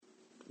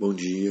Bom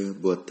dia,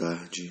 boa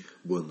tarde,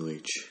 boa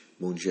noite.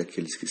 Bom dia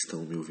àqueles que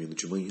estão me ouvindo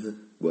de manhã,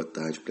 boa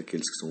tarde para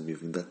aqueles que estão me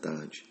ouvindo à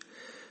tarde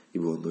e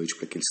boa noite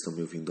para aqueles que estão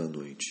me ouvindo à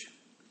noite.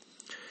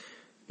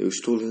 Eu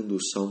estou lendo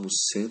o Salmo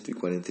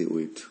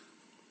 148.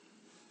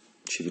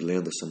 Estive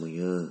lendo essa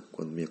manhã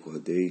quando me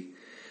acordei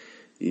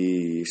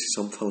e esse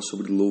salmo fala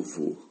sobre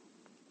louvor.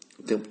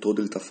 O tempo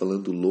todo ele está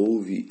falando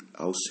louve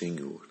ao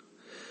Senhor.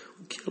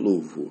 O que é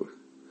louvor?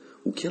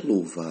 O que é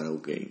louvar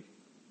alguém?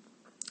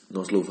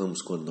 Nós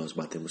louvamos quando nós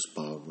batemos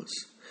palmas.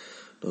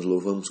 Nós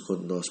louvamos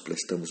quando nós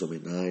prestamos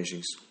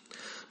homenagens.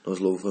 Nós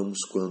louvamos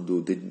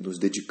quando nos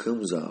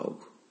dedicamos a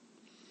algo.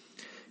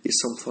 Esse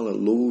salmo fala,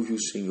 louve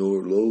o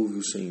Senhor, louve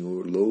o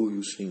Senhor, louve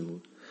o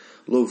Senhor.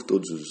 Louve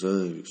todos os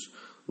anjos,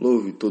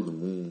 louve todo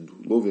mundo,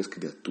 louve as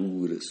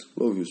criaturas,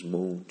 louve os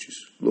montes,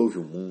 louve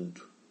o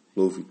mundo,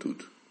 louve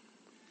tudo.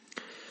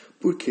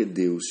 Por que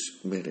Deus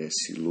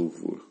merece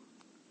louvor?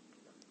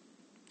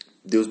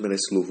 Deus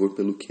merece louvor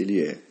pelo que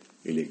Ele é.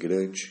 Ele é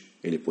grande,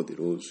 Ele é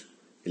poderoso,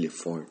 Ele é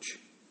forte,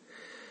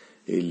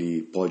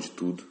 Ele pode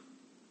tudo.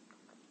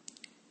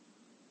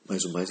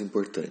 Mas o mais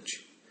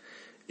importante,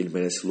 Ele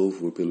merece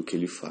louvor pelo que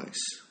Ele faz.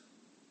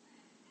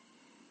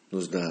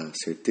 Nos dá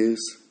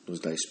certeza, nos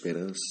dá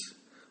esperança,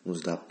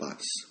 nos dá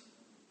paz.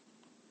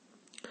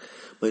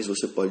 Mas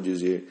você pode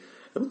dizer,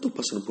 eu não estou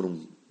passando por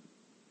um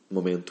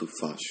momento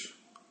fácil.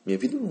 Minha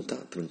vida não está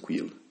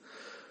tranquila.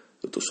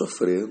 Eu estou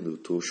sofrendo,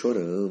 estou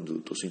chorando,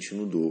 estou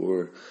sentindo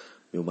dor.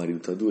 Meu marido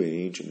está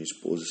doente, minha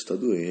esposa está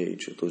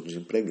doente, eu estou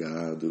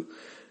desempregado,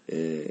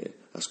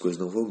 as coisas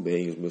não vão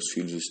bem, os meus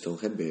filhos estão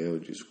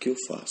rebeldes. O que eu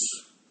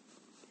faço?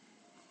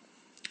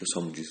 O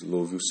Salmo diz,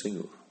 louve o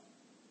Senhor.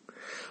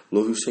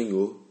 Louve o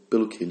Senhor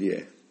pelo que Ele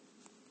é.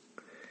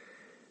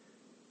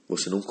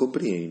 Você não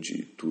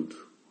compreende tudo.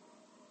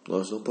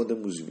 Nós não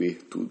podemos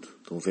ver tudo.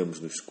 Não vemos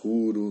no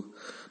escuro,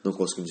 não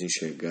conseguimos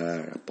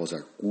enxergar após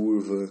a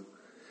curva.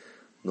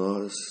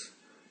 Nós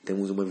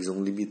temos uma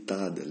visão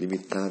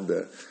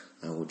limitada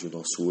aonde o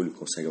nosso olho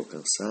consegue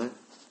alcançar,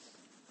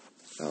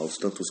 aos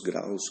tantos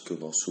graus que o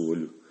nosso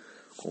olho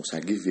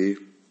consegue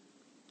ver.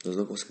 Nós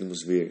não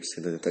conseguimos ver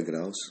 180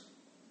 graus,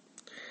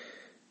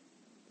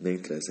 nem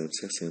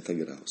 360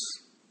 graus.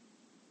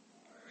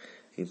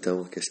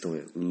 Então a questão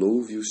é,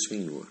 louve o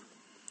Senhor,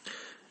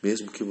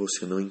 mesmo que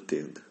você não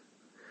entenda,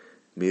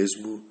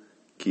 mesmo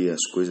que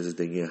as coisas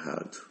deem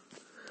errado.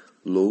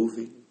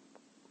 Louve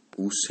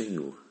o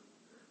Senhor,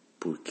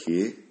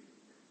 porque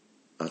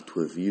a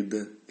tua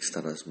vida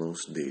está nas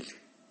mãos dEle.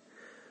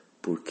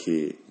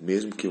 Porque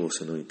mesmo que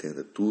você não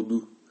entenda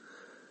tudo,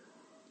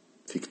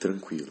 fique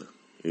tranquila.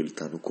 Ele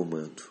está no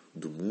comando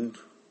do mundo,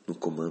 no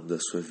comando da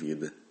sua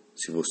vida,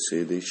 se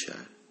você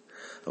deixar.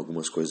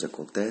 Algumas coisas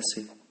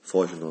acontecem,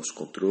 fogem do nosso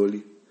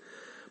controle,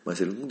 mas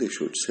Ele não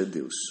deixou de ser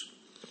Deus.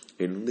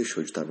 Ele não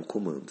deixou de estar no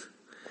comando.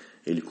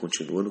 Ele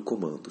continua no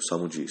comando. O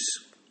Salmo diz,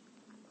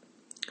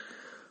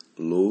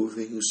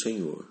 louvem o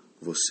Senhor,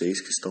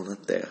 vocês que estão na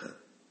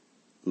terra.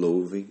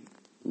 Louvem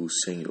o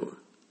Senhor.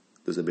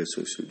 Deus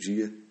abençoe o seu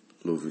dia.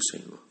 Louve o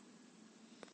Senhor.